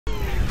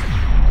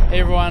Hey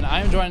everyone,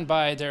 I'm joined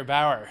by Der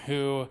Bauer,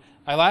 who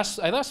I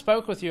last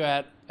spoke with you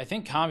at, I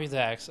think,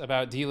 Computex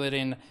about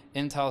delidding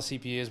Intel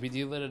CPUs. We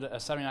delidded a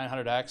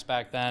 7900X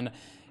back then,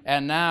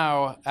 and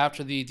now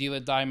after the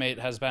delid die mate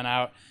has been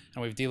out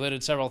and we've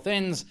delidded several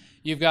things,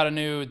 you've got a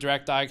new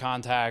direct die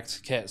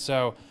contact kit.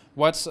 So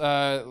let's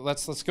go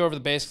over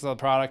the basics of the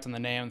product and the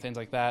name and things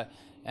like that,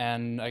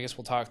 and I guess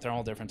we'll talk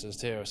thermal differences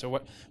too.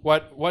 So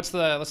let's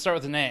start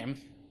with the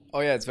name. Oh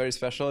yeah, it's very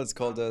special. It's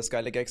called the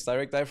Skylake-X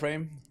Direct Die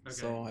Frame. Okay.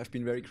 So I've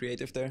been very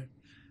creative there.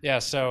 Yeah.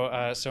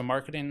 So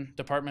marketing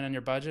department in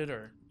your budget,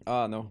 or?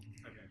 No.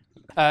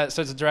 Okay.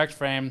 So it's a direct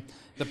frame.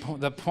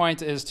 The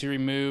point is to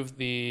remove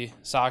the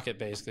socket,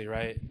 basically,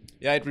 right?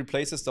 Yeah, it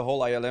replaces the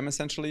whole ILM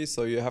essentially.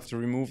 So you have to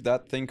remove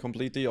that thing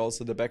completely,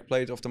 also the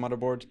backplate of the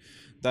motherboard.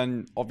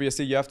 Then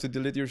obviously you have to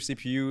delete your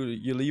CPU.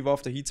 You leave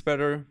off the heat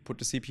spreader, put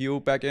the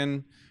CPU back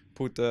in,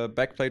 put the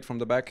backplate from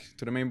the back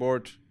to the main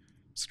board,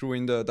 screw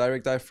in the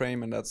direct die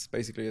frame, and that's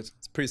basically it.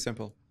 It's pretty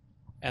simple.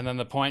 And then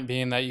the point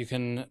being that you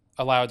can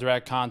allow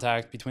direct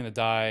contact between the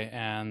die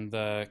and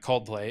the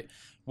cold plate.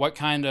 What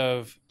kind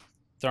of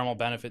thermal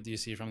benefit do you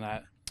see from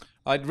that?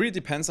 It really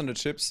depends on the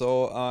chip.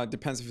 So it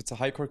depends if it's a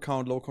high core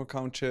count, low core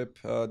count chip.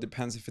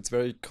 Depends if it's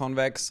very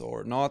convex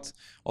or not.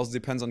 Also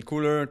depends on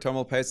cooler,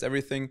 thermal paste,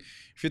 everything.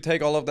 If you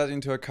take all of that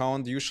into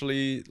account,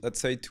 usually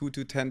let's say 2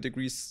 to 10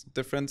 degrees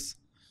difference.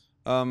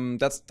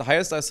 That's the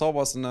highest I saw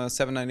was in a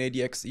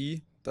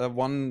 7980XE. The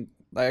one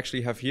I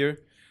actually have here.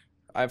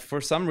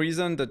 For some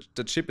reason,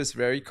 the chip is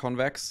very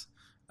convex.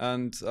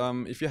 And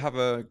if you have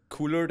a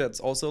cooler that's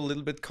also a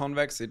little bit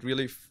convex, it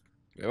really,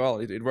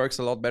 it works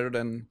a lot better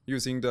than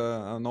using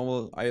the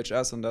normal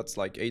IHS, and that's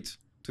like 8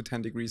 to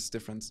 10 degrees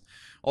difference.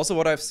 Also,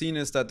 what I've seen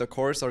is that the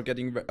cores are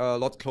getting a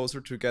lot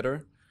closer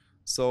together.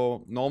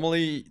 So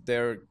normally,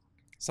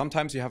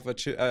 sometimes you have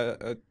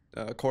a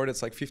core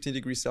that's like 15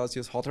 degrees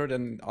Celsius hotter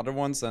than other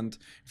ones, and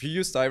if you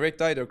use direct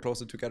die, they're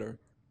closer together.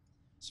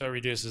 So it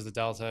reduces the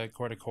delta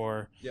core to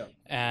core. Yeah.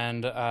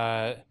 And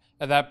at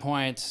that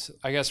point,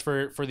 I guess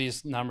for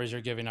these numbers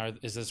you're giving,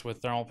 is this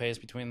with thermal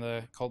paste between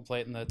the cold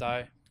plate and the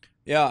die?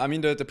 Yeah, I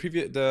mean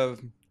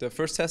the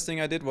first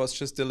testing I did was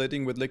just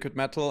delidding with liquid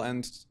metal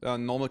and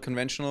normal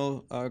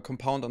conventional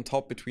compound on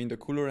top between the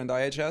cooler and the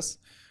IHS,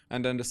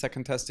 and then the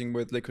second testing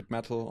with liquid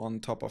metal on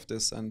top of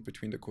this and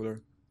between the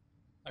cooler.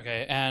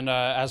 Okay, and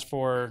as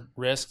for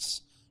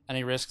risks,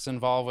 any risks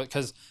involved with,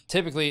 because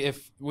typically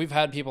if we've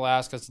had people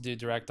ask us to do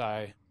direct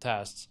die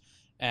tests,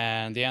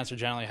 and the answer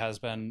generally has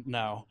been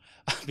no,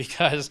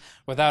 because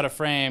without a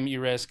frame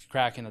you risk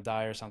cracking the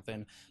die or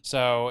something.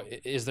 So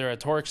is there a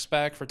torque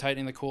spec for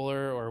tightening the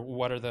cooler, or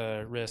what are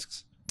the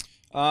risks?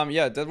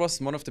 Yeah, that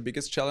was one of the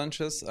biggest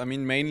challenges. I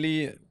mean,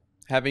 mainly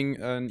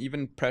having an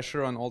even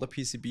pressure on all the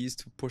PCBs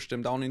to push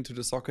them down into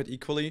the socket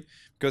equally,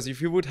 because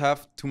if you would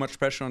have too much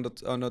pressure on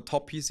the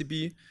top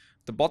PCB,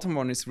 the bottom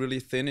one is really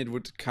thin. It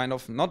would kind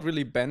of not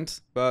really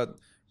bend, but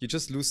you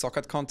just lose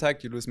socket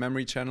contact, you lose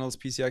memory channels,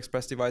 PCI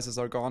Express devices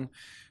are gone.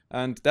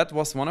 And that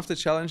was one of the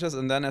challenges.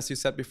 And then, as you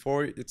said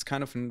before, it's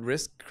kind of a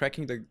risk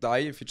cracking the die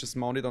if you just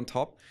mount it on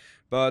top.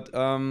 But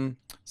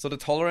so the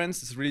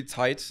tolerance is really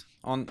tight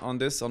on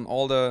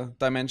all the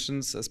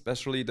dimensions,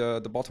 especially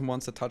the bottom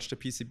ones that touch the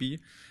PCB.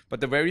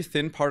 But the very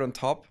thin part on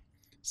top,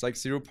 it's like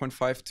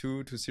 0.52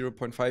 to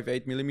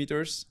 0.58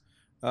 millimeters.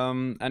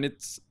 And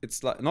it's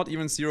like not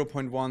even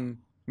 0.1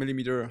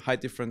 millimeter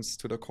height difference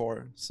to the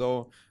core.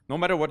 So no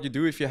matter what you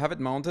do, if you have it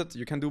mounted,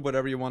 you can do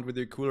whatever you want with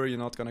your cooler. You're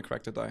not going to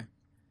crack the die.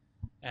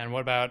 And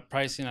what about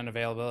pricing and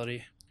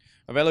availability?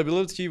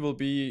 Availability will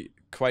be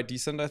quite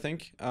decent, I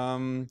think.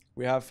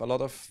 We have a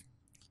lot of,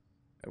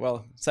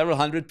 several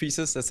hundred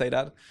pieces, let's say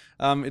that.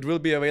 It will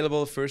be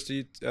available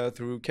firstly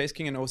through Case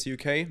King and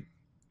OCUK,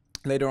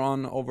 later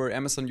on over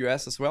Amazon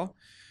US as well.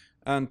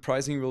 And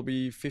pricing will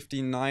be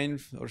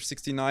 $59 or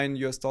 $69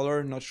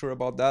 US. Not sure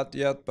about that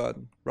yet, but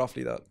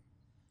roughly that.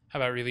 How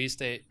about release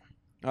date?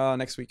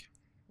 Next week,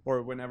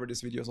 or whenever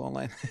this video is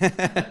online.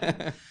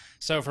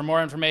 So for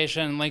more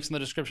information, links in the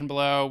description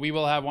below. We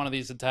will have one of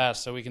these to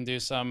test, so we can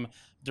do some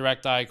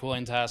direct die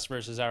cooling tests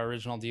versus our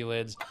original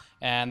D-lids.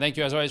 And thank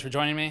you as always for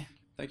joining me.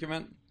 Thank you,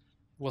 man.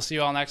 We'll see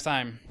you all next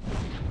time.